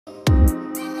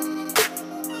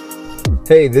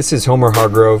Hey, this is Homer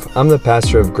Hargrove. I'm the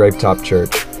pastor of Grapetop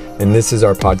Church, and this is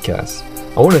our podcast.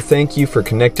 I want to thank you for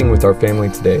connecting with our family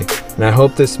today, and I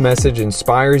hope this message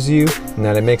inspires you and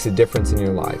that it makes a difference in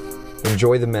your life.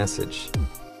 Enjoy the message.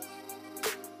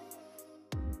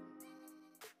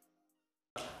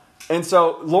 And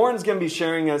so Lauren's going to be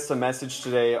sharing us a message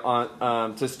today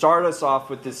on to start us off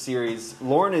with this series.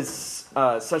 Lauren is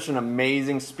such an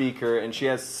amazing speaker, and she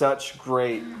has such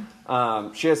great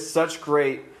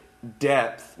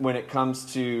depth when it comes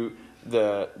to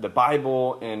the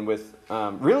Bible, and with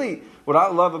really what I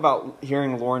love about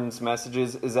hearing Lauren's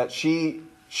messages is that she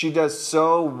does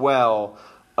so well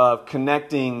of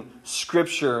connecting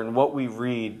Scripture and what we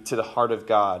read to the heart of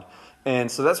God.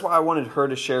 And so that's why I wanted her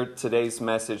to share today's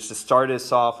message to start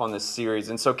us off on this series.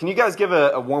 And so can you guys give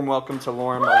a warm welcome to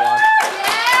Lauren, my wife?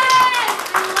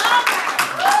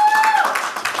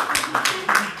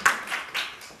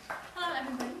 Hello,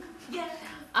 everybody.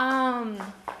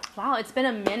 Wow, it's been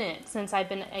a minute since I've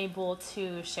been able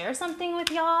to share something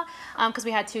with y'all, because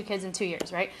we had 2 kids in 2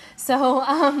 years, right? So,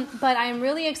 but I'm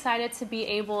really excited to be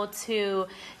able to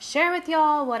share with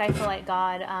y'all what I feel like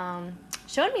God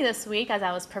showed me this week as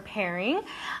I was preparing.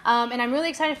 And I'm really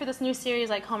excited for this new series,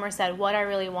 like Homer said, What I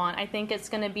Really Want. I think it's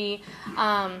going to be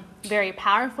very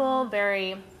powerful,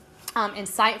 very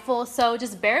insightful. So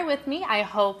just bear with me. I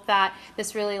hope that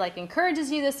this really encourages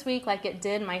you this week like it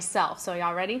did myself. So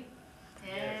y'all ready?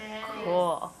 Yes.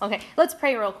 Cool. Okay, let's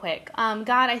pray real quick. God,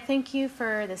 I thank you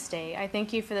for this day. I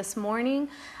thank you for this morning.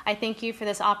 I thank you for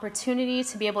this opportunity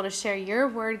to be able to share your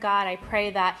word, God. I pray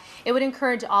that it would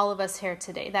encourage all of us here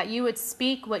today, that you would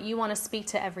speak what you want to speak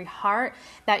to every heart,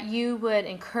 that you would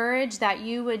encourage, that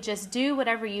you would just do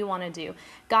whatever you want to do.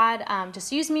 God,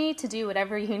 just use me to do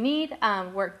whatever you need,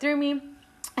 work through me.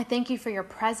 I thank you for your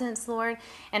presence, Lord,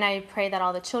 and I pray that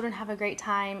all the children have a great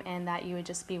time and that you would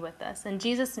just be with us. In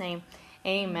Jesus' name,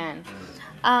 amen.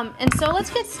 And so let's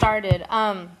get started.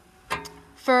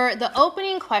 For the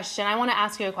opening question, I want to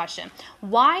ask you a question.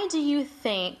 Why do you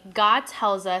think God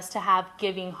tells us to have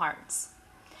giving hearts?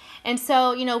 And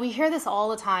so, we hear this all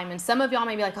the time, and some of y'all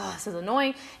may be like, oh, this is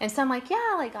annoying. And some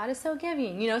yeah, God is so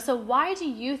giving. So why do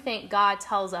you think God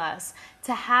tells us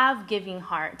to have giving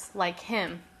hearts like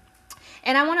him?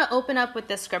 And I want to open up with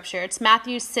this scripture. It's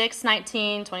Matthew 6,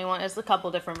 19, 21. There's a couple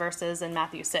different verses in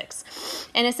Matthew 6.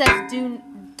 And it says,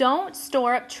 Don't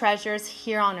store up treasures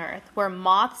here on earth, where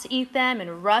moths eat them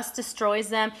and rust destroys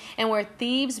them, and where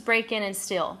thieves break in and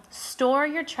steal. Store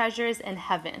your treasures in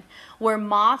heaven, where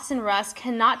moths and rust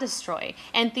cannot destroy,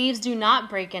 and thieves do not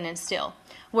break in and steal.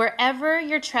 Wherever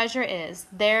your treasure is,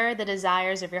 there the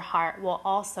desires of your heart will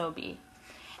also be.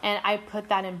 And I put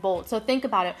that in bold. So think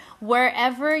about it.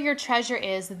 Wherever your treasure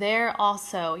is, there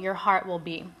also your heart will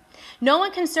be. No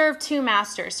one can serve 2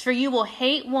 masters, for you will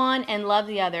hate one and love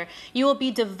the other. You will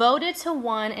be devoted to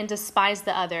one and despise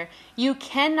the other. You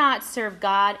cannot serve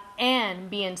God and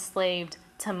be enslaved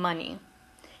to money.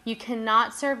 You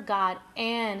cannot serve God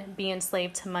and be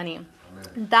enslaved to money.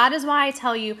 Amen. That is why I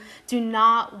tell you, do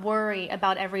not worry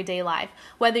about everyday life.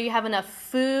 Whether you have enough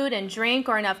food and drink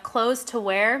or enough clothes to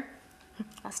wear.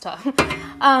 That's tough.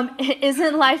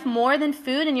 Isn't life more than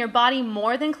food and your body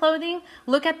more than clothing?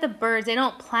 Look at the birds. They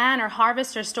don't plant or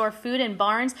harvest or store food in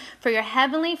barns, for your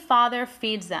heavenly Father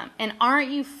feeds them. And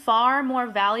aren't you far more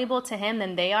valuable to him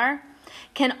than they are?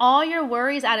 Can all your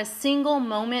worries add a single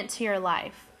moment to your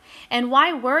life? And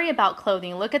why worry about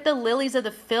clothing? Look at the lilies of the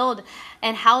field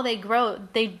and how they grow.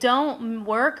 They don't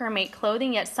work or make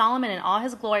clothing, yet Solomon in all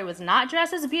his glory was not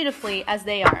dressed as beautifully as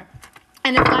they are.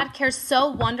 And if God cares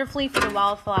so wonderfully for the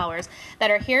wildflowers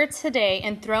that are here today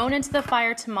and thrown into the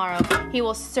fire tomorrow, he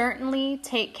will certainly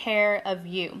take care of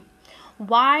you.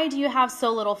 Why do you have so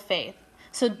little faith?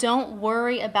 So don't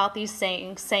worry about these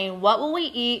sayings, saying, what will we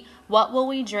eat? What will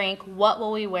we drink? What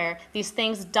will we wear? These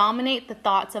things dominate the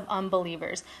thoughts of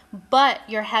unbelievers. But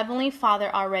your heavenly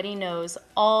Father already knows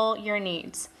all your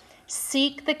needs.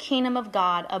 Seek the kingdom of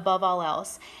God above all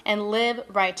else and live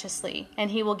righteously,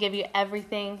 and he will give you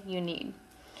everything you need.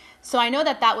 So I know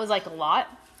that was a lot,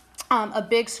 a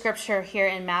big scripture here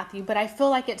in Matthew, but I feel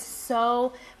like it's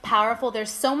so powerful. There's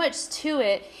so much to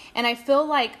it, and I feel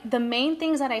like the main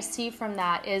things that I see from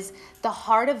that is the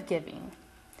heart of giving.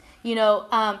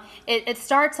 It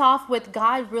starts off with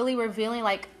God really revealing,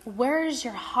 where is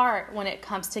your heart when it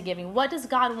comes to giving? What does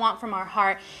God want from our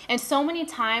heart? And so many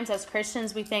times as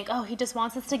Christians, we think, he just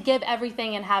wants us to give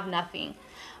everything and have nothing.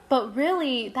 But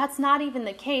really, that's not even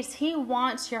the case. He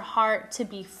wants your heart to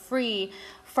be free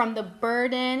from the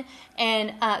burden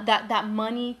and that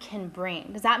money can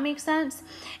bring. Does that make sense?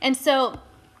 And so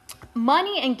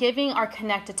money and giving are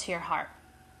connected to your heart.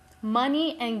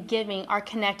 Money and giving are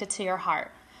connected to your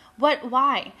heart.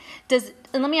 Why? And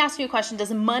let me ask you a question.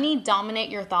 Does money dominate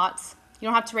your thoughts? You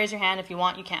don't have to raise your hand. If you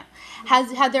want, you can.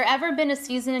 Have there ever been a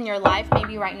season in your life,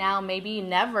 maybe right now, maybe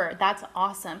never, that's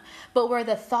awesome, but where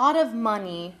the thought of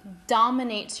money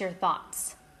dominates your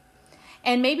thoughts?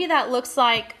 And maybe that looks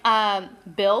like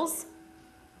bills,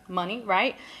 money,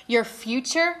 right? Your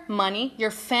future, money.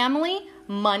 Your family,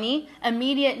 money.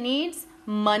 Immediate needs,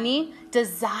 money.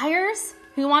 Desires.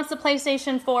 Who wants the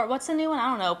PlayStation 4? What's the new one? I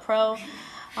don't know. Pro.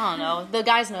 I don't know. The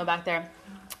guys know back there.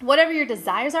 Whatever your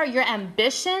desires are, your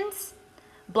ambitions,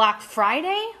 Black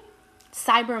Friday,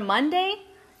 Cyber Monday,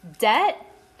 debt.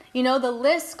 You know, the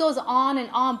list goes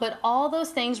on, but all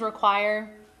those things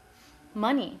require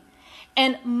money.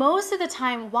 And most of the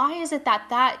time, why is it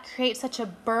that creates such a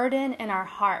burden in our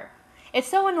heart? It's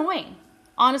so annoying.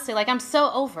 Honestly, like I'm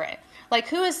so over it. Like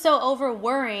who is so over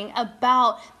worrying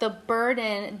about the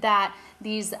burden that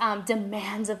these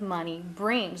demands of money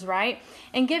brings, right?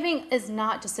 And giving is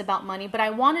not just about money, but I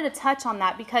wanted to touch on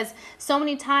that because so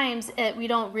many times we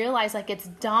don't realize like it's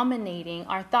dominating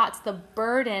our thoughts, the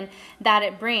burden that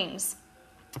it brings.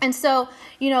 And so,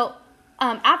 you know,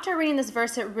 after reading this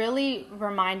verse, it really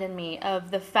reminded me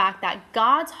of the fact that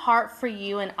God's heart for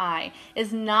you and I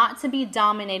is not to be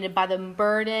dominated by the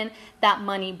burden that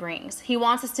money brings. He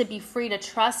wants us to be free to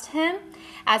trust Him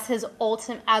as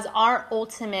our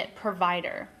ultimate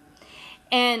provider.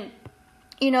 And,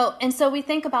 you know, and so we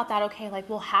think about that, okay, like,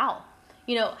 well, how?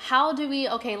 You know, how do we,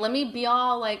 okay, let me be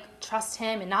all like, trust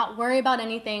Him and not worry about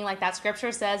anything like that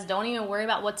scripture says, don't even worry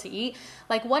about what to eat.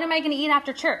 Like, what am I going to eat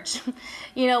after church?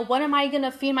 You know, what am I going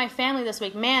to feed my family this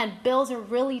week? Man, bills are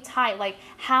really tight. Like,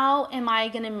 how am I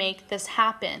going to make this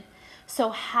happen? So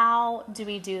how do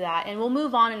we do that? And we'll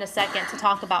move on in a second to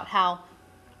talk about how.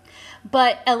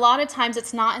 But a lot of times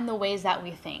it's not in the ways that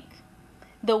we think.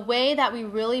 The way that we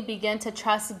really begin to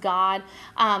trust God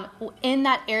in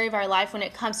that area of our life when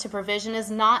it comes to provision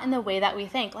is not in the way that we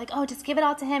think. Like, oh, just give it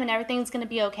all to Him and everything's going to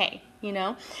be okay, you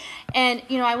know? And,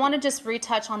 you know, I want to just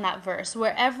retouch on that verse.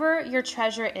 Wherever your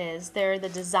treasure is, there the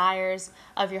desires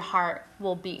of your heart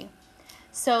will be.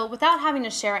 So without having to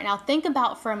share it now, think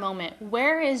about for a moment,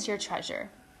 where is your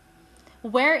treasure?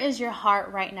 Where is your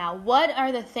heart right now? What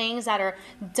are the things that are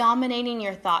dominating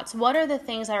your thoughts? What are the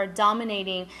things that are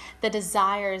dominating the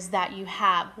desires that you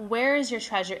have? Where is your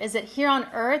treasure? Is it here on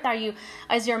earth?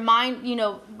 Is your mind, you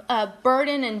know,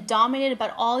 burdened and dominated by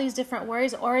all these different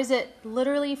worries? Or is it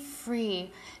literally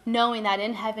free, knowing that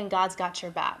in heaven, God's got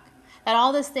your back? That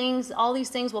all these things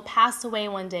will pass away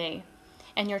one day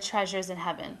and your treasure's in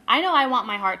heaven. I know I want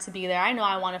my heart to be there. I know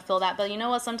I want to feel that, but you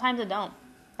know what? Sometimes it don't,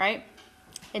 right?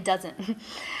 It doesn't.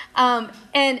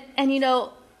 And you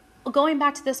know, going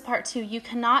back to this part too, you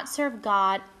cannot serve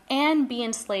God and be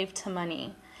enslaved to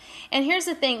money. And here's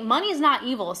the thing, money is not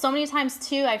evil. So many times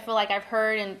too, I feel like I've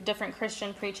heard in different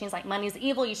Christian preachings, like money's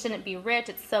evil, you shouldn't be rich,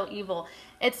 it's so evil.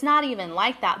 It's not even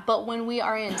like that. But when we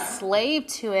are enslaved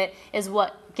to it is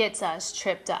what gets us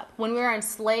tripped up. When we are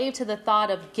enslaved to the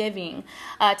thought of giving,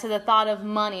 to the thought of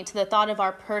money, to the thought of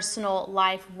our personal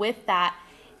life with that,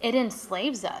 it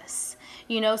enslaves us.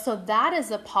 You know, so that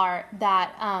is a part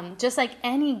that just like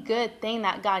any good thing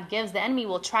that God gives, the enemy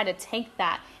will try to take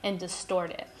that and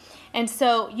distort it. And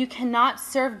so you cannot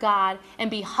serve God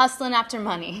and be hustling after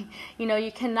money. You know,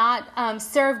 you cannot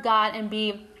serve God and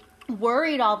be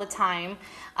worried all the time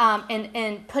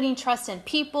and putting trust in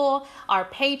people, our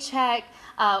paycheck,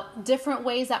 different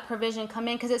ways that provision come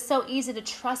in, because it's so easy to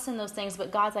trust in those things.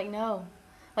 But God's like, no,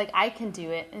 like I can do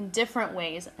it in different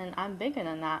ways, and I'm bigger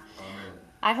than that. Amen.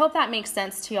 I hope that makes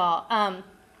sense to y'all.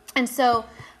 And so,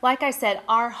 like I said,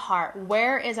 our heart,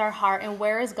 where is our heart and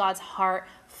where is God's heart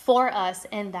for us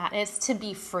in that? It's to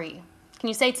be free. Can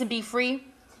you say to be free?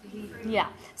 To be free. Yeah.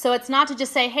 So it's not to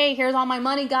just say, hey, here's all my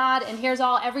money, God, and here's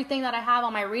everything that I have,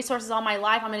 all my resources, all my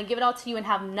life. I'm going to give it all to you and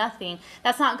have nothing.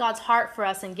 That's not God's heart for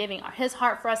us in giving. His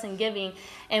heart for us in giving,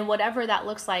 and whatever that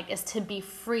looks like, is to be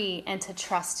free and to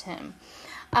trust Him.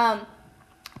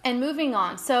 And moving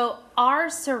on, so our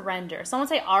surrender. Someone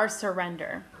say our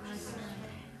surrender.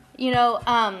 You know,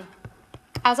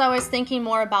 as I was thinking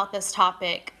more about this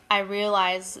topic, I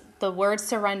realized the word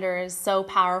surrender is so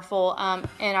powerful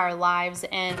in our lives.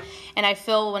 And I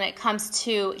feel when it comes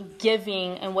to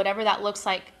giving and whatever that looks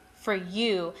like for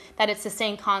you, that it's the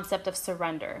same concept of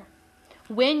surrender.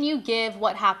 When you give,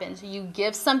 what happens? You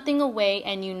give something away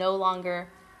and you no longer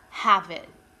have it.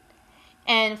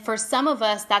 And for some of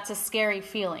us, that's a scary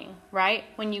feeling, right?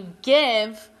 When you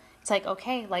give, it's like,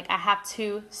 okay, like I have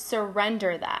to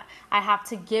surrender that. I have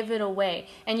to give it away.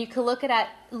 And you could look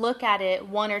at it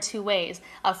one or two ways: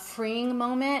 a freeing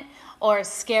moment or a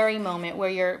scary moment where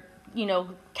you're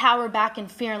cower back in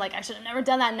fear and like, I should have never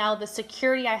done that. Now the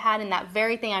security I had in that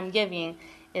very thing I'm giving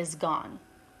is gone.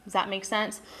 Does that make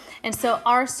sense? And so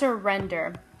our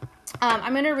surrender.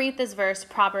 I'm going to read this verse,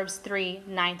 Proverbs 3,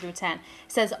 9 through 10. It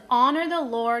says, honor the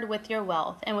Lord with your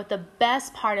wealth and with the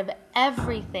best part of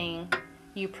everything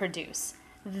you produce.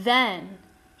 Then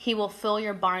he will fill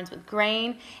your barns with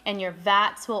grain and your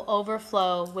vats will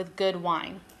overflow with good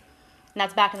wine. And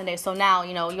that's back in the day. So now,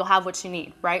 you'll have what you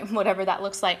need, right? Whatever that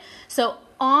looks like. So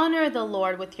honor the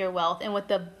Lord with your wealth and with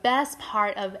the best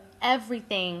part of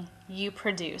everything you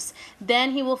produce.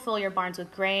 Then he will fill your barns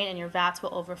with grain and your vats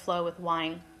will overflow with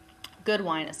wine. Good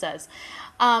wine, it says.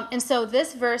 And so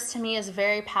this verse to me is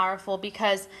very powerful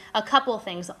because a couple of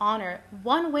things. Honor.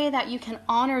 One way that you can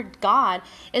honor God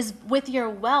is with your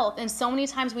wealth. And so many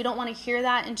times we don't want to hear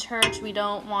that in church. We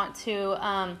don't want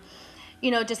to,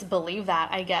 just believe that,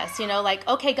 I guess. Like,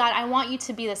 okay, God, I want you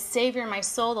to be the Savior of my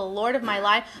soul, the Lord of my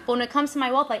life. But when it comes to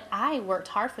my wealth, like, I worked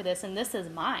hard for this and this is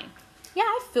mine. Yeah,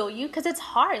 I feel you because it's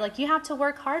hard. Like, you have to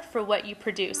work hard for what you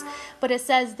produce. But it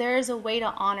says there is a way to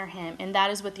honor him, and that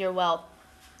is with your wealth,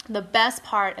 the best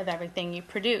part of everything you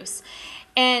produce.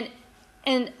 And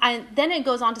then it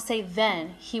goes on to say,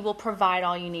 then he will provide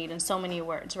all you need in so many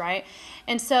words, right?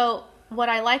 And so what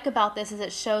I like about this is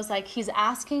it shows like he's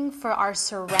asking for our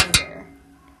surrender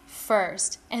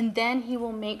first, and then he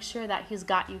will make sure that he's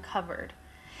got you covered.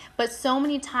 But so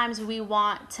many times we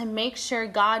want to make sure,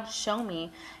 God, show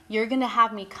me, you're going to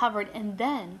have me covered, and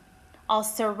then I'll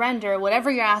surrender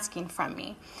whatever you're asking from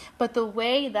me. But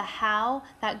the how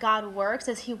that God works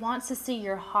is he wants to see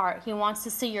your heart. He wants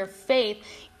to see your faith,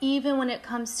 even when it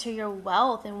comes to your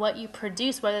wealth and what you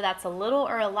produce, whether that's a little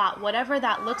or a lot, whatever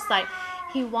that looks like,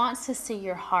 he wants to see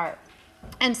your heart.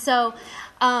 And so,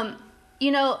 and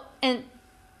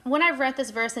when I've read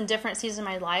this verse in different seasons of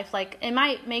my life, like it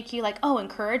might make you like,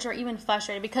 encouraged or even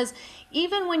frustrated, because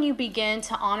even when you begin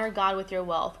to honor God with your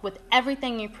wealth, with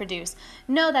everything you produce,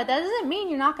 know that doesn't mean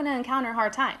you're not going to encounter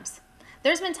hard times.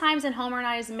 There's been times in Homer and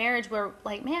I's marriage where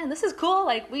like, man, this is cool.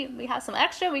 Like we have some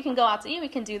extra. We can go out to eat. We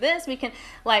can do this. We can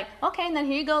like, okay, and then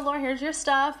here you go, Lord, here's your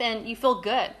stuff. And you feel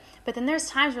good. But then there's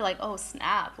times where like, oh,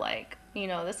 snap, like,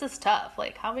 this is tough.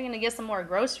 Like, how are we going to get some more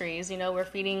groceries? We're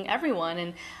feeding everyone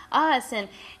and us.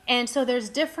 And so there's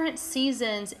different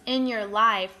seasons in your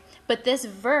life, but this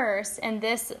verse and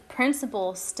this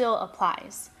principle still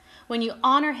applies. When you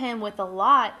honor him with a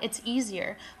lot, it's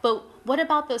easier. But what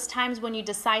about those times when you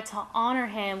decide to honor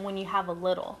him when you have a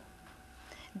little?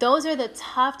 Those are the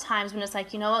tough times when it's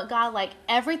like, you know what, God, like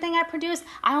everything I produce,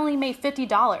 I only made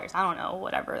 $50. I don't know,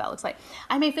 whatever that looks like.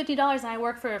 I made $50 and I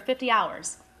work for 50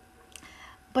 hours.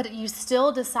 But you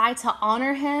still decide to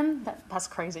honor him. That's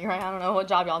crazy, right? I don't know what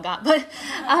job y'all got.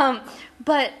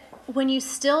 But when you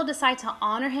still decide to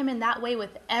honor him in that way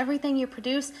with everything you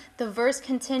produce, the verse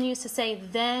continues to say,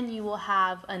 then you will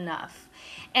have enough.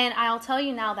 And I'll tell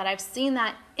you now that I've seen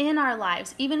that in our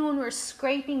lives. Even when we're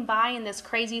scraping by in this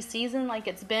crazy season like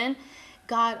it's been,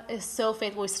 God is so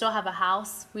faithful. We still have a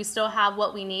house. We still have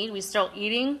what we need. We're still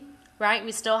eating, right?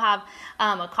 We still have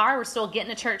a car. We're still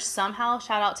getting to church somehow.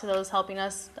 Shout out to those helping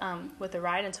us with the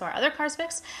ride until our other car's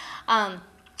fixed.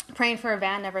 Praying for a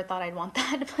van. Never thought I'd want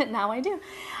that, but now I do.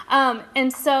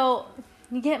 And so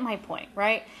you get my point,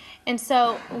 right? And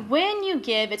so when you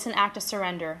give, it's an act of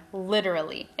surrender,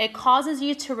 literally. It causes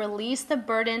you to release the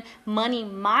burden money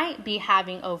might be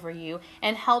having over you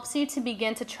and helps you to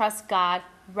begin to trust God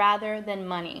rather than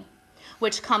money,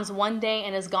 which comes one day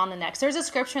and is gone the next. There's a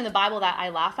scripture in the Bible that I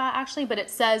laugh at, actually, but it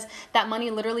says that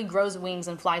money literally grows wings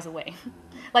and flies away.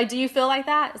 Like, do you feel like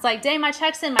that? It's like, dang, my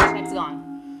check's in, my check's gone.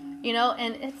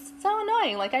 And it's so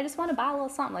annoying. Like, I just want to buy a little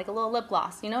something, like a little lip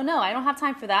gloss. No, I don't have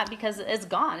time for that because it's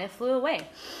gone. It flew away.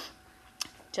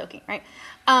 Joking, right?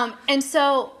 And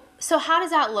so how does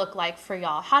that look like for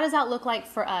y'all? How does that look like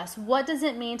for us? What does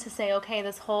it mean to say, okay,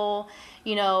 this whole,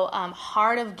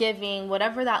 heart of giving,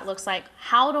 whatever that looks like,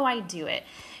 how do I do it?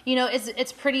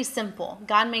 It's pretty simple.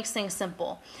 God makes things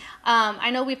simple.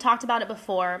 I know we've talked about it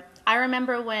before. I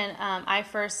remember when I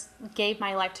first gave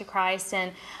my life to Christ,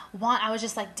 and I was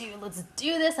just like, dude, let's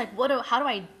do this. Like, how do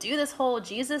I do this whole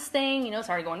Jesus thing?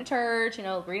 Started going to church,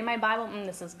 reading my Bible.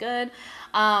 This is good.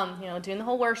 Doing the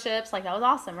whole worships. Like, that was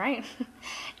awesome, right?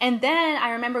 And then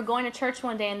I remember going to church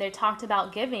one day, and they talked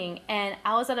about giving, and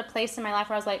I was at a place in my life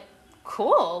where I was like,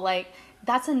 cool. Like,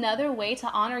 that's another way to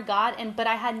honor God. But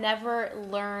I had never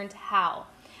learned how.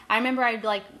 I remember I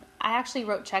actually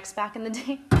wrote checks back in the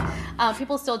day.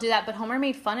 People still do that, but Homer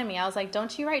made fun of me. I was like,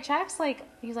 don't you write checks? Like,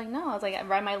 he's like, no. I was like, I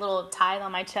write my little tithe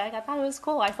on my check. I thought it was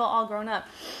cool. I felt all grown up.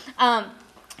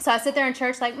 So I sit there in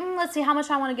church like, let's see how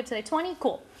much I want to give today. 20?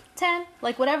 Cool. 10,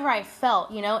 like whatever I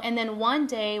felt, And then one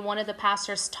day, one of the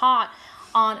pastors taught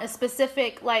on a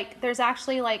specific, there's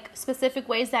actually specific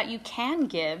ways that you can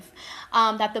give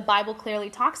that the Bible clearly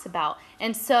talks about.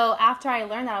 And so after I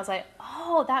learned that, I was like,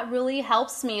 oh, that really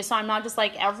helps me. So I'm not just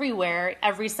everywhere,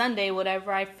 every Sunday,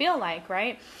 whatever I feel like,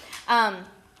 right?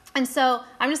 And so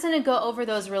I'm just going to go over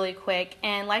those really quick.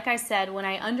 And like I said, when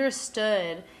I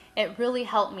understood, it really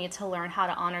helped me to learn how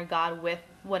to honor God with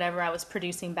whatever I was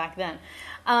producing back then.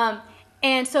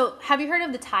 And so have you heard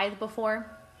of the tithe before?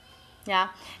 Yeah.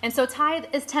 And so tithe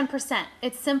is 10%.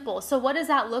 It's simple. So what does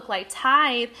that look like?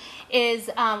 Tithe is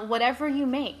whatever you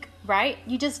make, right?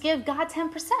 You just give God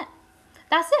 10%.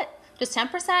 That's it. Just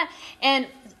 10%. And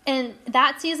in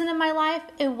that season of my life,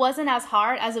 it wasn't as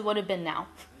hard as it would have been now,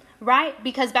 right?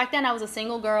 Because back then I was a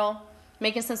single girl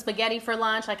making some spaghetti for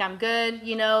lunch. I'm good,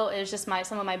 it was just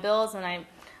some of my bills, and I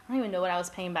don't even know what I was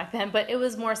paying back then, but it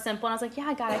was more simple. And I was like,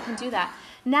 yeah, God, I can do that.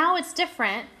 Now it's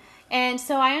different. And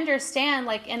so I understand,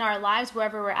 in our lives,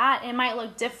 wherever we're at, it might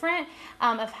look different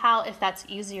if that's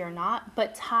easy or not.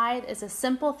 But tithe is a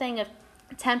simple thing of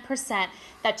 10%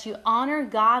 that you honor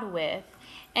God with.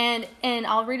 And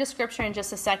I'll read a scripture in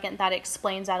just a second that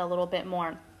explains that a little bit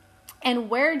more. And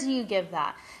where do you give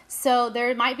that? So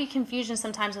there might be confusion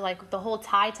sometimes with the whole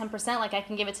tithe 10%, I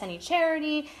can give it to any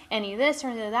charity, any this or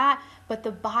any that. But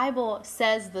the Bible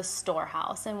says the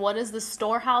storehouse. And what is the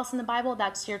storehouse in the Bible?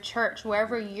 That's your church.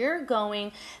 Wherever you're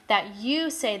going, that you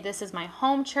say, this is my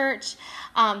home church.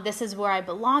 This is where I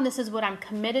belong. This is what I'm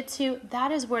committed to.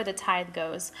 That is where the tithe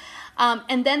goes.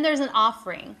 And then there's an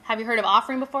offering. Have you heard of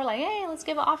offering before? Hey, let's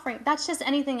give an offering. That's just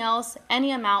anything else,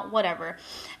 any amount, whatever.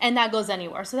 And that goes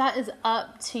anywhere. So that is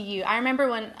up to you. I remember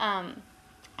when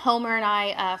Homer and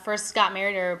I first got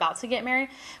married or about to get married,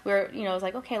 we were, it was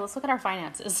okay, let's look at our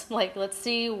finances. Let's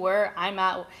see where I'm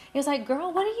at. He was like,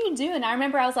 girl, what are you doing? I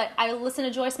remember I listened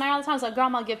to Joyce Meyer all the time. I was like, girl,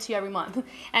 I'm going to give to you every month. And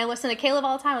I listened to Caleb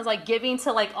all the time. I was giving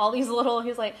to all these little, he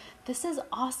was like, this is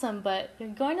awesome, but you're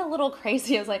going a little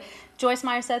crazy. I was like, Joyce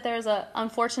Meyer said there's an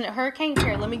unfortunate hurricane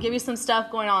here. Let me give you some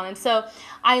stuff going on. And so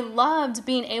I loved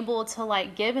being able to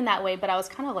give in that way, but I was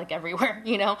kind of everywhere,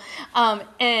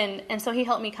 and so he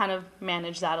helped me kind of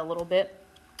manage that a little bit.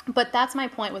 But that's my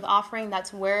point with offering.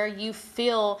 That's where you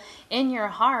feel in your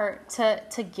heart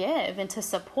to give and to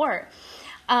support.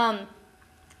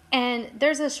 And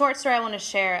there's a short story I want to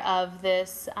share of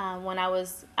this. When I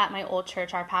was at my old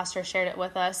church, our pastor shared it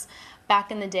with us back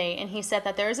in the day. And he said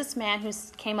that there was this man who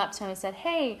came up to him and said,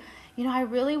 hey, I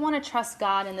really want to trust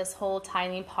God in this whole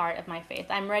tithing part of my faith.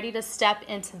 I'm ready to step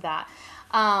into that.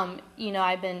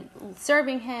 I've been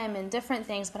serving him and different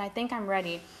things, but I think I'm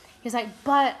ready. He's like,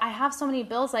 but I have so many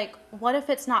bills. What if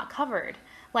it's not covered?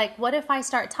 What if I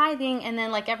start tithing and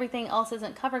then everything else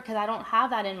isn't covered because I don't have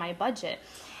that in my budget?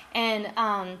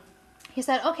 And he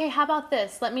said, okay, how about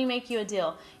this? Let me make you a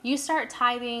deal. You start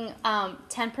tithing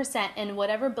 10%, and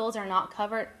whatever bills are not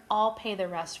covered, I'll pay the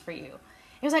rest for you.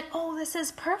 He was like, oh, this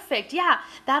is perfect. Yeah,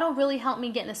 that'll really help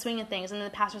me get in the swing of things. And then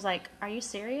the pastor's like, are you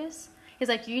serious? He's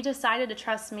like, you decided to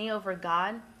trust me over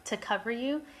God to cover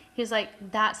you? He's like,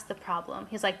 that's the problem.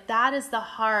 He's like, that is the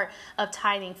heart of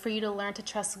tithing, for you to learn to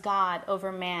trust God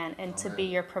over man and to be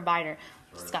your provider.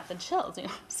 Just got the chills,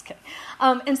 just kidding.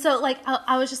 And so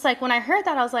I was just when I heard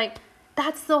that, I was like,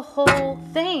 that's the whole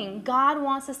thing. God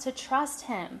wants us to trust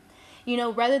him,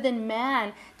 rather than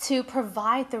man to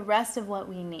provide the rest of what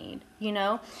we need,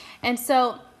 And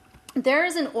so there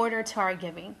is an order to our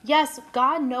giving. Yes,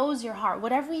 God knows your heart.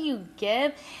 Whatever you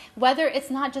give, whether it's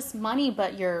not just money,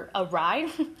 but a ride,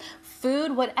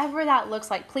 food, whatever that looks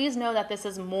like, please know that this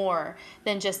is more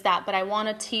than just that. But I want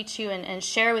to teach you and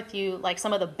share with you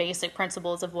some of the basic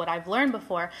principles of what I've learned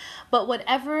before. But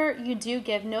whatever you do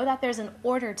give, know that there's an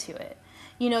order to it.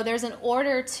 There's an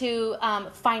order to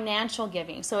financial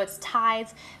giving. So it's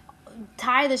tithes.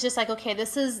 Tithe is just okay,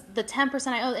 this is the 10%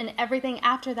 I owe, and everything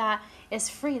after that is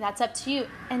free. That's up to you.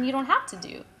 And you don't have to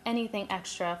do anything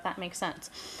extra, if that makes sense.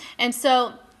 And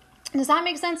so, does that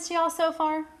make sense to y'all so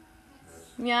far?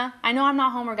 Yeah, I know I'm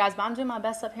not Homer, guys, but I'm doing my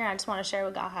best up here. I just want to share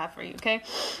what God has for you, okay?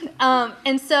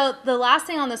 And so the last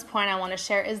thing on this point I want to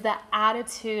share is the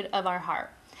attitude of our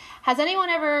heart. Has anyone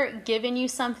ever given you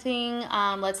something?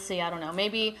 Let's see, I don't know.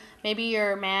 Maybe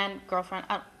your man, girlfriend,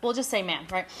 we'll just say man,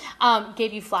 right?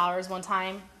 Gave you flowers one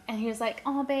time, and he was like,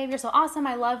 "Oh, babe, you're so awesome.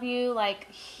 I love you.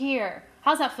 Here.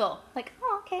 How's that feel?"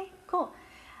 Oh, okay, cool.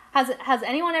 Has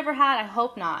anyone ever had? I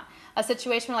hope not. A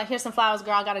situation where here's some flowers,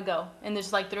 girl, I gotta go, and they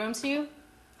just threw them to you.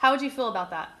 How would you feel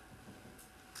about that?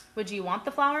 Would you want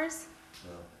the flowers?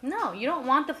 No, you don't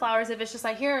want the flowers if it's just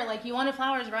here, you wanted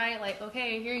flowers, right?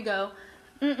 Okay, here you go.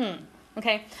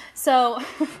 Okay, so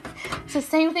it's the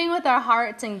same thing with our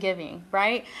hearts and giving,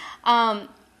 right?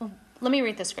 Let me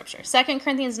read the scripture. 2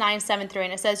 Corinthians 9:7-8,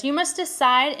 and it says, "You must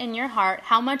decide in your heart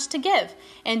how much to give,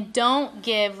 and don't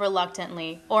give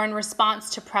reluctantly or in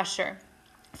response to pressure.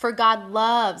 For God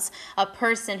loves a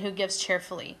person who gives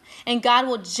cheerfully, and God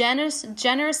will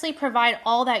generously provide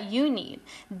all that you need.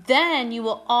 Then you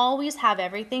will always have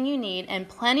everything you need and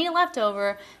plenty left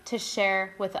over to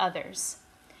share with others."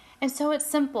 And so it's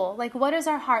simple. Like, what is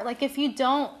our heart? Like, if you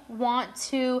don't want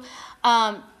to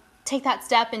take that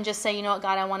step and just say, you know what,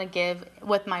 God, I want to give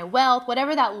with my wealth,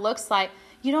 whatever that looks like,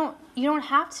 you don't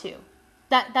have to.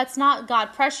 That's not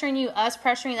God pressuring you, us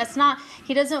pressuring you. That's not,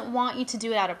 he doesn't want you to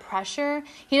do it out of pressure.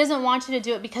 He doesn't want you to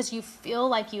do it because you feel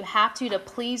like you have to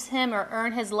please him or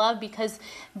earn his love, because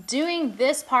doing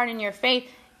this part in your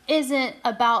faith isn't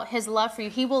about his love for you.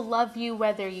 He will love you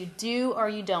whether you do or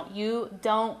you don't. You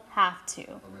don't have to.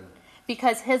 Amen.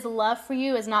 Because his love for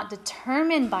you is not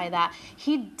determined by that.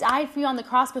 He died for you on the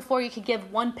cross before you could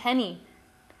give 1 penny.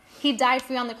 He died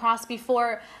for you on the cross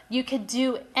before you could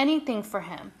do anything for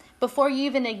him. Before you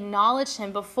even acknowledged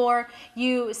him, before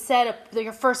you said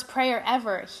your first prayer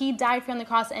ever, he died for you on the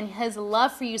cross, and his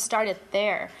love for you started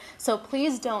there. So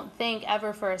please don't think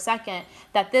ever for a second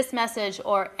that this message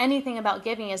or anything about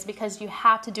giving is because you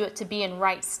have to do it to be in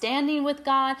right standing with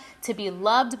God, to be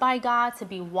loved by God, to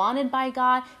be wanted by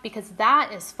God, because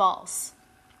that is false.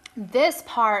 This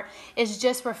part is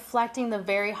just reflecting the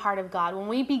very heart of God. When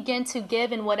we begin to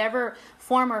give in whatever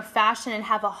form or fashion and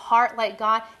have a heart like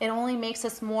God, it only makes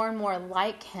us more and more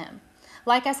like him.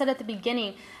 Like I said at the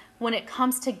beginning, when it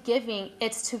comes to giving,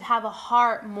 it's to have a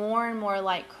heart more and more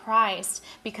like Christ,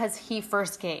 because he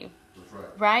first gave.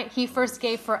 Right? He first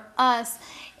gave for us,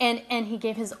 and he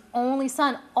gave his only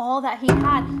son all that he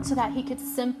had so that he could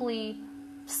simply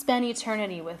spend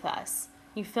eternity with us.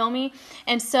 You feel me?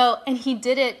 And he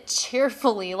did it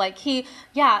cheerfully. Like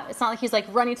it's not like he's like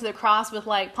running to the cross with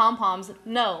like pom-poms.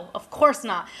 No, of course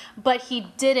not. But he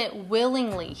did it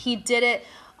willingly. He did it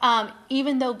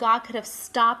even though God could have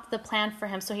stopped the plan for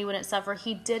him so he wouldn't suffer.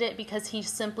 He did it because he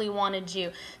simply wanted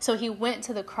you. So he went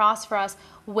to the cross for us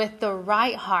with the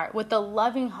right heart, with the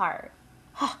loving heart.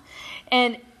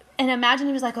 And imagine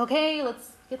he was like, okay,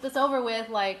 let's get this over with.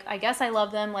 Like, I guess I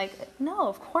love them. Like, no,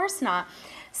 of course not.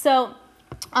 So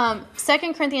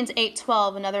 2 Corinthians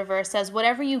 8:12, another verse says,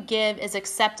 "Whatever you give is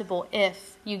acceptable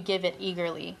if you give it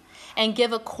eagerly, and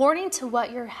give according to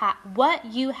what you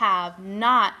have,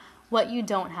 not what you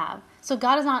don't have." So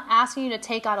God is not asking you to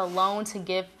take out a loan to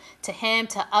give to him,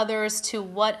 to others, to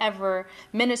whatever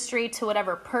ministry, to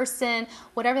whatever person,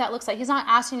 whatever that looks like. He's not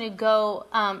asking you to go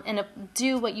and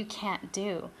do what you can't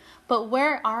do. But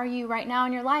where are you right now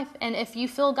in your life? And if you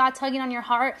feel God tugging on your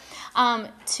heart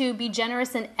to be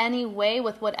generous in any way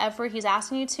with whatever he's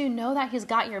asking you to, know that he's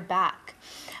got your back.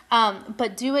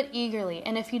 But do it eagerly.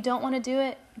 And if you don't want to do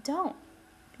it, don't.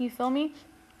 You feel me?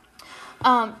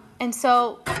 And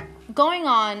so going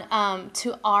on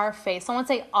to our faith. Someone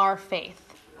say our faith.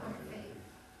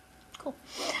 Cool.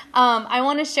 I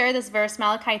want to share this verse,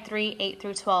 Malachi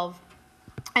 3:8-12.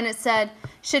 And it said,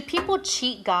 "Should people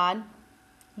cheat God?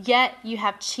 Yet you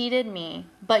have cheated me.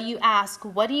 But you ask,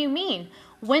 what do you mean?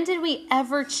 When did we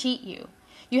ever cheat you?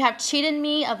 You have cheated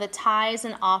me of the tithes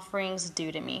and offerings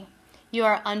due to me. You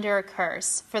are under a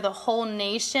curse, for the whole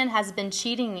nation has been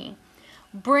cheating me.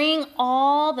 Bring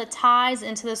all the tithes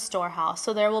into the storehouse,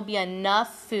 so there will be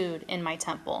enough food in my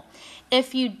temple.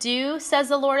 If you do, says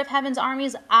the Lord of heaven's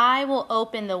armies, I will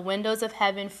open the windows of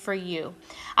heaven for you.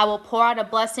 I will pour out a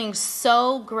blessing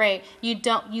so great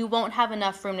you won't have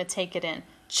enough room to take it in.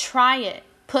 Try it.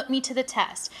 Put me to the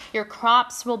test. Your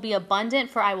crops will be abundant,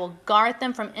 for I will guard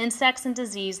them from insects and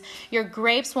disease. Your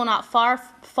grapes will not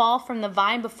fall from the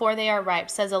vine before they are ripe,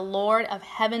 says the Lord of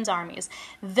heaven's armies.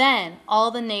 Then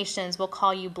all the nations will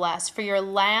call you blessed, for your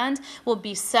land will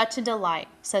be such a delight,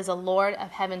 says the Lord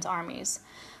of heaven's armies."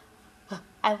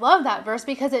 I love that verse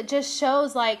because it just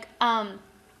shows like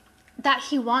that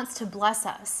he wants to bless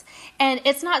us. And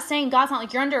it's not saying, God's not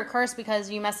like, you're under a curse because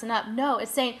you messing up. No,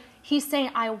 it's saying, he's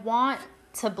saying, I want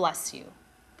to bless you.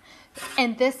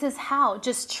 And this is how.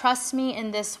 Just trust me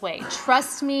in this way.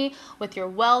 Trust me with your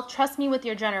wealth. Trust me with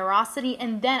your generosity.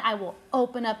 And then I will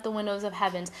open up the windows of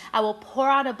heavens. I will pour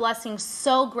out a blessing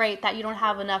so great that you don't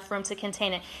have enough room to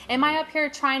contain it. Am I up here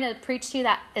trying to preach to you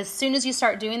that as soon as you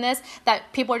start doing this,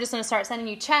 that people are just going to start sending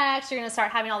you checks? You're going to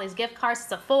start having all these gift cards to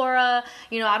Sephora.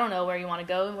 You know, I don't know where you want to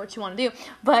go and what you want to do.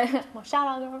 But, well, shout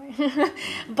out.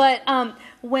 But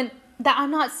that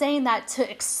I'm not saying that to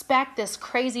expect this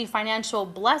crazy financial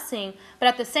blessing, but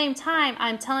at the same time,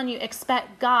 I'm telling you,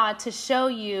 expect God to show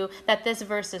you that this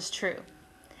verse is true.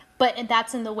 but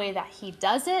that's in the way that he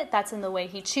does it. That's in the way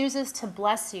he chooses to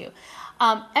bless you.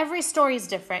 Every story is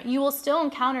different. You will still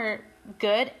encounter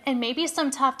good and maybe some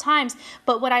tough times.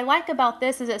 But what I like about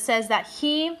this is it says that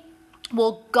he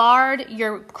will guard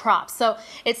your crops. So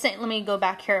it's saying, let me go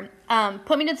back here.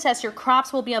 Put me to the test. Your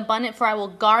crops will be abundant, for I will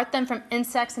guard them from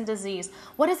insects and disease.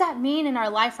 What does that mean in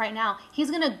our life right now? He's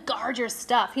going to guard your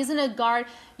stuff. He's going to guard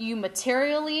you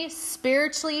materially,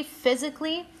 spiritually,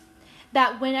 physically.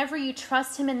 That whenever you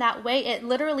trust him in that way, it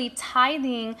literally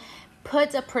tithing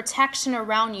puts a protection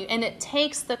around you, and it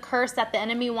takes the curse that the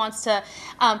enemy wants to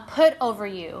put over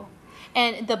you.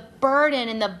 And the burden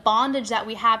and the bondage that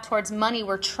we have towards money,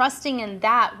 we're trusting in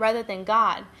that rather than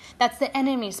God. That's the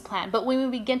enemy's plan. But when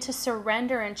we begin to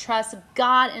surrender and trust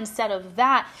God instead of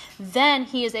that, then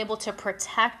he is able to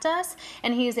protect us,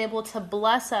 and he is able to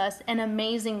bless us in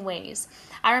amazing ways.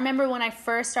 I remember when I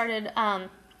first started,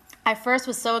 I first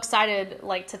was so excited,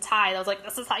 like, to tithe. I was like,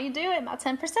 this is how you do it, about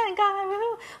 10%, God,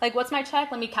 woo. Like, what's my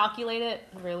check? Let me calculate it,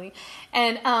 really.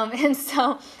 And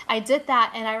so I did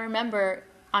that, and I remember,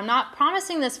 I'm not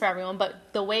promising this for everyone, but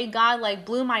the way God, like,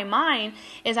 blew my mind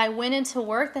is I went into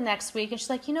work the next week, and she's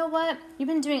like, you know what? You've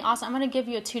been doing awesome. I'm going to give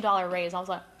you a $2 raise. I was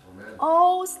like,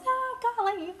 oh, snap, God,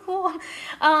 like, you cool.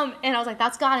 And I was like,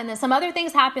 that's God. And then some other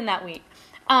things happened that week.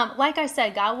 Like I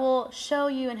said, God will show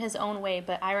you in his own way,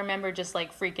 but I remember just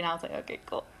like freaking out. I was like, okay,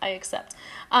 cool, I accept.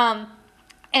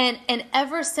 And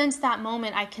ever since that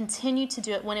moment, I continued to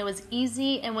do it when it was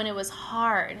easy and when it was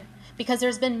hard, because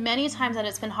there's been many times that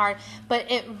it's been hard,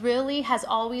 but it really has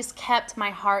always kept my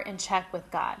heart in check with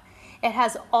God. It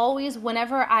has always,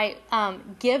 whenever I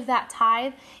give that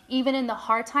tithe, even in the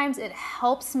hard times, it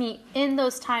helps me in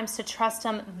those times to trust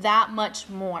him that much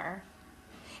more.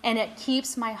 And it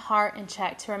keeps my heart in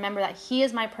check to remember that he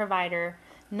is my provider,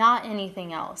 not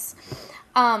anything else.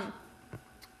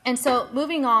 And so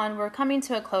moving on, we're coming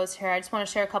to a close here. I just want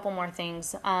to share a couple more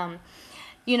things.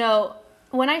 You know,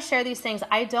 when I share these things,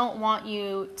 I don't want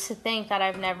you to think that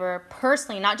I've never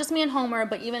personally, not just me and Homer,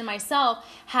 but even myself,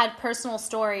 had personal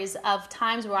stories of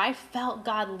times where I felt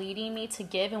God leading me to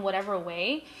give in whatever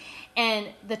way. And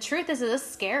the truth is, it is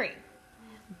scary.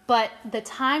 But the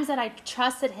times that I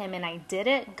trusted him and I did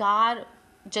it, God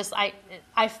just,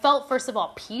 I felt, first of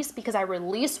all, peace, because I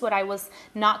released what I was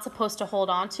not supposed to hold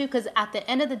on to. Because at the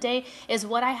end of the day, is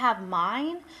what I have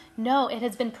mine? No, it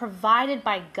has been provided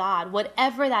by God,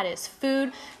 whatever that is,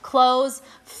 food, clothes,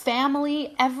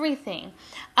 family, everything.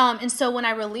 And so when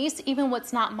I release even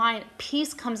what's not mine,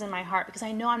 peace comes in my heart, because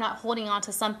I know I'm not holding on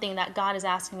to something that God is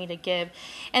asking me to give.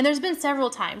 And there's been several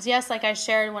times, yes, like I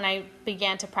shared when I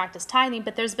began to practice tithing,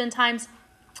 but there's been times,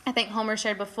 I think Homer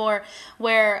shared before,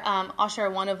 where I'll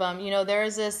share one of them. You know, there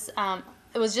was this,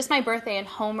 it was just my birthday, and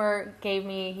Homer gave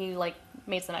me, he like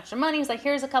made some extra money. He's like,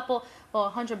 here's a couple,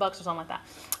 well, $100 or something like that.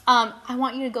 I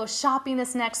want you to go shopping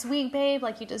this next week, babe.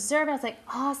 Like, you deserve it. I was like,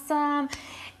 awesome.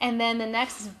 And then the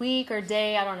next week or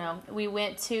day, I don't know, we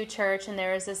went to church, and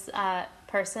there was this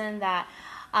person that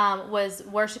was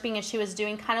worshiping, and she was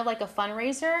doing kind of like a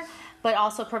fundraiser, but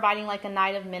also providing like a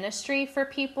night of ministry for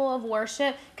people of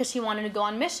worship, because she wanted to go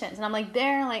on missions. And I'm like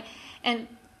there, like, and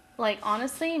like,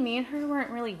 honestly, me and her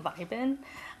weren't really vibing.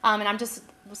 And I'm just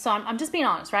being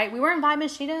honest, right? We weren't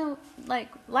vibing. She didn't like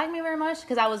me very much,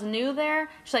 because I was new there.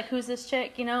 She's like, who's this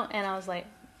chick, you know? And I was like,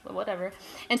 well, whatever.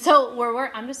 And so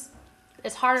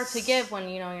it's harder to give when,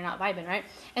 you know, you're not vibing, right?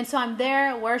 And so I'm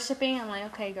there worshiping. I'm like,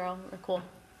 okay, girl, we're cool.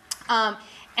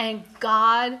 And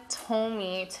God told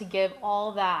me to give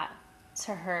all that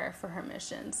to her for her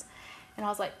missions. And I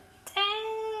was like,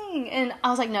 dang. And I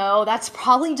was like, no, that's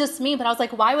probably just me. But I was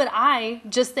like, why would I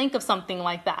just think of something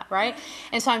like that, right?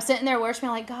 And so I'm sitting there worshiping,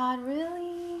 like, God,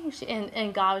 really?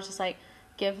 And God was just like,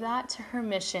 give that to her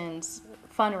missions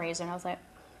fundraiser. And I was like,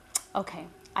 okay,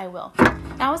 I will.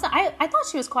 And I thought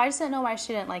she was quiet. I just didn't know why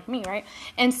she didn't like me, right?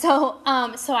 And so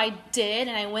I did,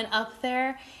 and I went up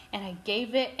there, and I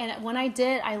gave it. And when I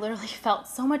did, I literally felt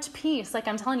so much peace. Like,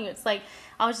 I'm telling you, it's like,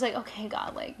 I was just like, okay,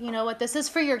 God, like, you know what? This is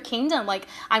for your kingdom. Like,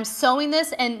 I'm sowing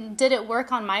this. And did it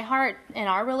work on my heart in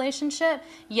our relationship?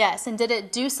 Yes. And did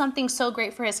it do something so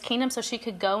great for his kingdom so she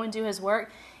could go and do his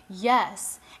work?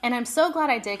 Yes. And I'm so glad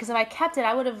I did, because if I kept it,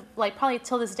 I would have, like, probably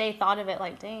till this day thought of it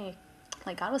like, dang,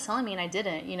 like, God was telling me and I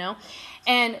didn't, you know?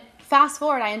 And fast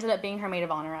forward, I ended up being her maid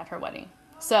of honor at her wedding.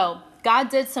 So God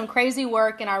did some crazy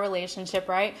work in our relationship,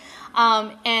 right?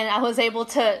 And I was able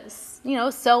to, you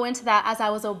know, sow into that as I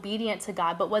was obedient to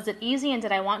God. But was it easy, and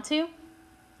did I want to?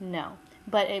 No.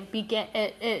 But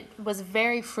it was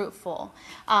very fruitful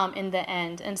in the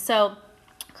end. And so,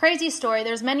 crazy story.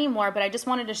 There's many more, but I just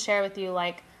wanted to share with you,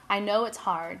 like, I know it's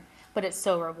hard, but it's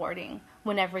so rewarding.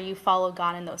 whenever you follow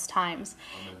God in those times.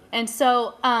 And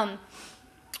so,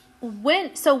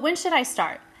 when should I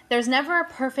start? There's never a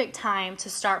perfect time to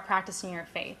start practicing your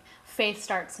faith. Faith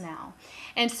starts now.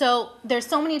 And so there's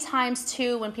so many times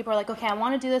too when people are like, okay, I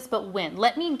want to do this, but when?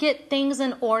 Let me get things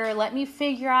in order. Let me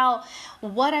figure out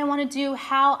what I want to do,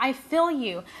 how. I feel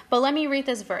you. But let me read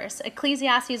this verse.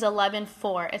 Ecclesiastes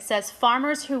 11:4. It says,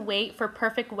 farmers who wait for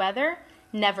perfect weather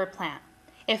never plant.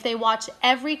 If they watch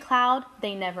every cloud,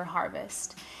 they never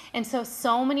harvest. And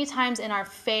so many times in our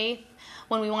faith,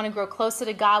 when we want to grow closer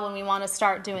to God, when we want to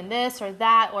start doing this or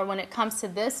that, or when it comes to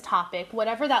this topic,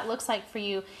 whatever that looks like for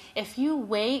you, if you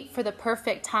wait for the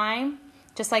perfect time,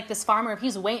 just like this farmer, if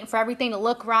he's waiting for everything to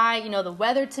look right, the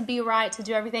weather to be right, to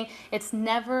do everything, it's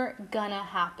never gonna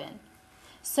happen.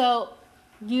 So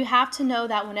you have to know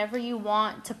that whenever you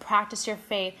want to practice your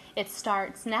faith, it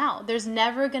starts now. There's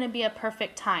never gonna be a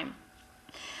perfect time.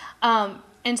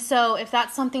 And so if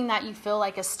that's something that you feel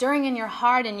like is stirring in your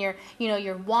heart and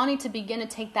you're wanting to begin to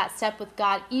take that step with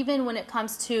God, even when it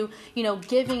comes to,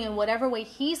 giving in whatever way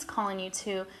he's calling you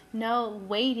to, no,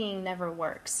 waiting never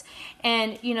works.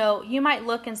 And, you might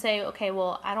look and say, okay,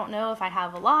 well, I don't know if I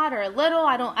have a lot or a little.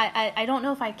 I don't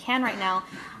know if I can right now.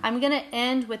 I'm going to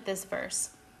end with this verse.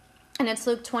 And it's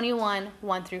Luke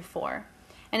 21:1-4.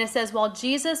 And it says, while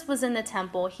Jesus was in the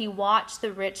temple, he watched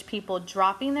the rich people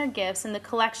dropping their gifts in the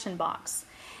collection box.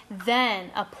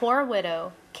 Then a poor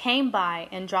widow came by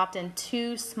and dropped in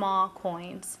 2 small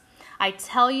coins. I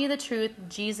tell you the truth,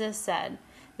 Jesus said,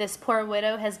 this poor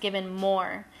widow has given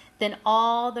more than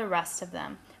all the rest of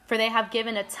them, for they have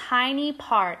given a tiny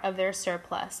part of their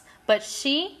surplus. But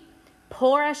she,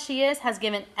 poor as she is, has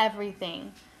given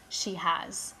everything she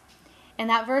has. And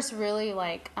that verse really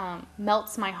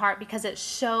melts my heart because it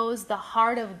shows the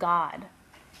heart of God.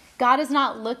 God is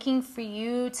not looking for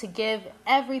you to give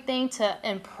everything to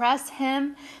impress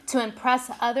him, to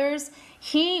impress others.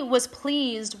 He was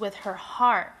pleased with her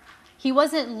heart. He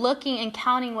wasn't looking and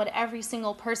counting what every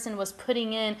single person was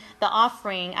putting in the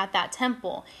offering at that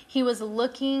temple. He was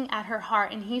looking at her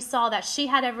heart, and he saw that she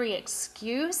had every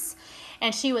excuse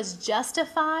and she was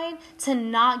justified to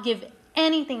not give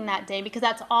anything that day because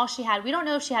that's all she had. We don't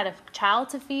know if she had a child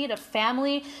to feed, a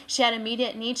family, she had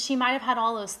immediate needs. She might have had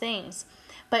all those things.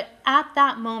 But at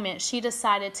that moment, she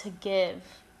decided to give.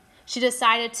 She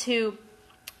decided to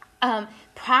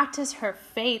practice her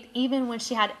faith even when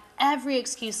she had every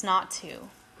excuse not to.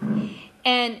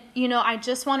 And, I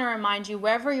just want to remind you,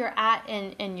 wherever you're at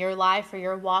in your life or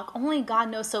your walk, only God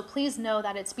knows. So please know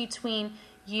that it's between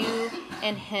you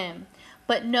and him.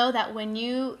 But know that when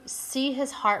you see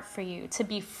his heart for you to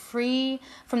be free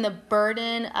from the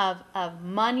burden of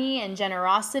money and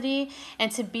generosity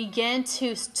and to begin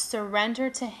to surrender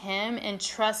to him and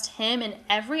trust him in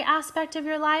every aspect of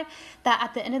your life, that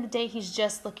at the end of the day, he's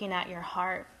just looking at your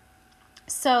heart.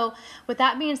 So with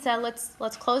that being said, let's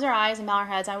close our eyes and bow our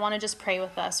heads. I want to just pray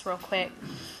with us real quick.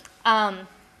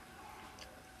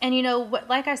 And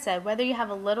like I said, whether you have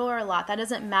a little or a lot, that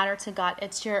doesn't matter to God.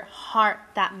 It's your heart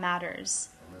that matters.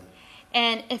 Amen.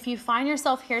 And if you find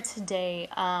yourself here today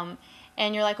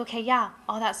and you're like, okay, yeah,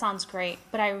 all that sounds great,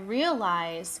 but I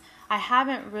realize I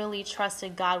haven't really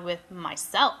trusted God with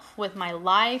myself, with my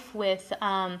life, with,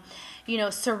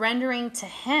 surrendering to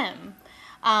him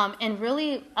and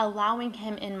really allowing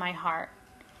him in my heart.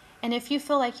 And if you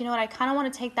feel like, I kind of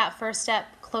want to take that first step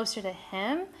closer to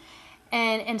him,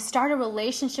 and start a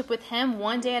relationship with him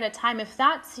one day at a time. If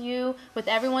that's you, with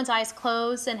everyone's eyes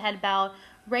closed and head bowed,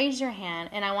 raise your hand,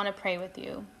 and I want to pray with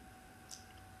you.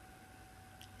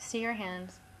 See your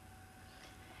hands.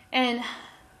 And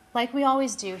like we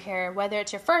always do here, whether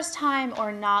it's your first time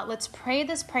or not, let's pray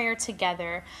this prayer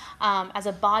together as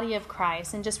a body of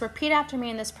Christ. And just repeat after me,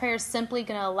 and this prayer is simply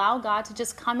going to allow God to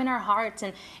just come in our hearts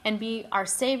and be our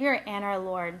Savior and our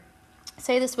Lord.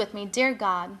 Say this with me. Dear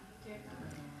God,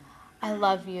 I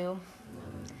love you.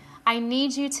 I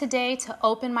need you today to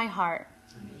open my heart.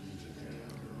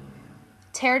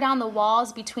 Tear down the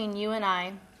walls between you and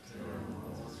I.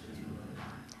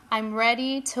 I'm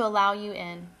ready to allow you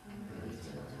in.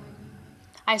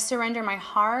 I surrender my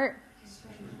heart,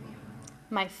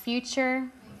 my future,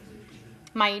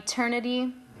 my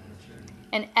eternity,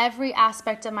 and every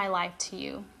aspect of my life to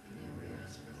you.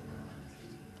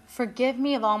 Forgive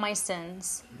me of all my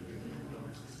sins.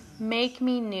 Make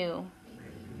me new.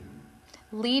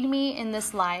 Lead me in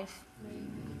this life.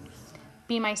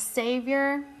 Be my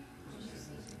Savior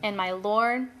and my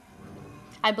Lord.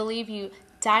 I believe you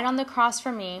died on the cross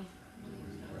for me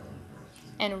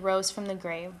and rose from the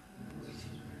grave.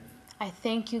 I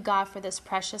thank you, God, for this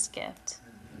precious gift.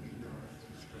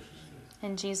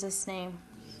 In Jesus' name,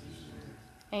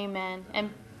 amen.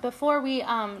 And Before we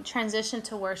transition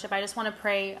to worship, I just want to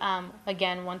pray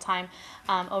again one time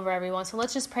over everyone. So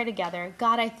let's just pray together.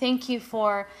 God, I thank you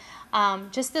for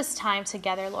just this time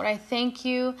together, Lord. I thank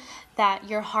you that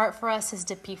your heart for us is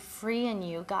to be free in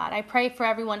you, God. I pray for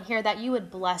everyone here that you would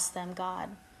bless them, God.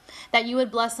 That you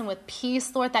would bless them with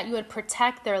peace, Lord, that you would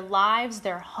protect their lives,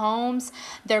 their homes,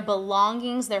 their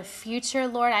belongings, their future,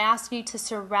 Lord. I ask you to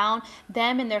surround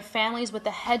them and their families with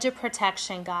a hedge of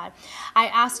protection, God. I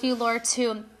ask you, Lord,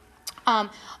 to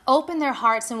open their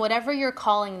hearts in whatever you're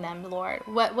calling them, Lord.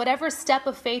 Whatever step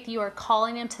of faith you are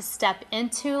calling them to step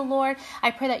into, Lord,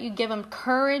 I pray that you give them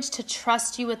courage to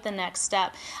trust you with the next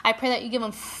step. I pray that you give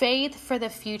them faith for the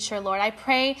future, Lord. I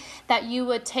pray that you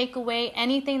would take away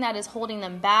anything that is holding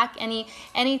them back,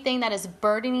 anything that is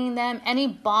burdening them, any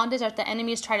bondage that the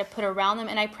enemy is trying to put around them.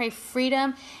 And I pray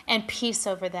freedom and peace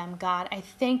over them, God. I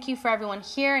thank you for everyone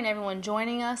here and everyone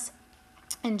joining us.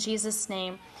 In Jesus'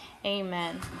 name,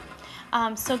 amen.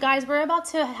 So guys, we're about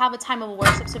to have a time of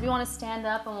worship. So if you want to stand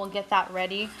up and we'll get that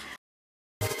ready.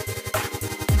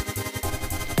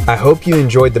 I hope you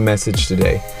enjoyed the message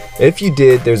today. If you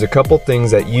did, there's a couple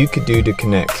things that you could do to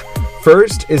connect.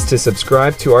 First is to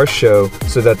subscribe to our show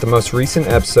so that the most recent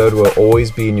episode will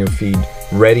always be in your feed,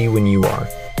 ready when you are.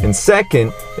 And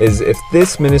second is if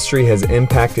this ministry has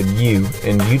impacted you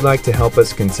and you'd like to help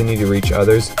us continue to reach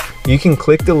others, you can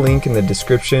click the link in the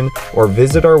description or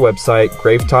visit our website,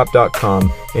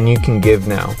 gravetop.com, and you can give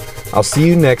now. I'll see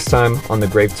you next time on the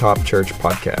Gravetop Church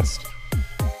podcast.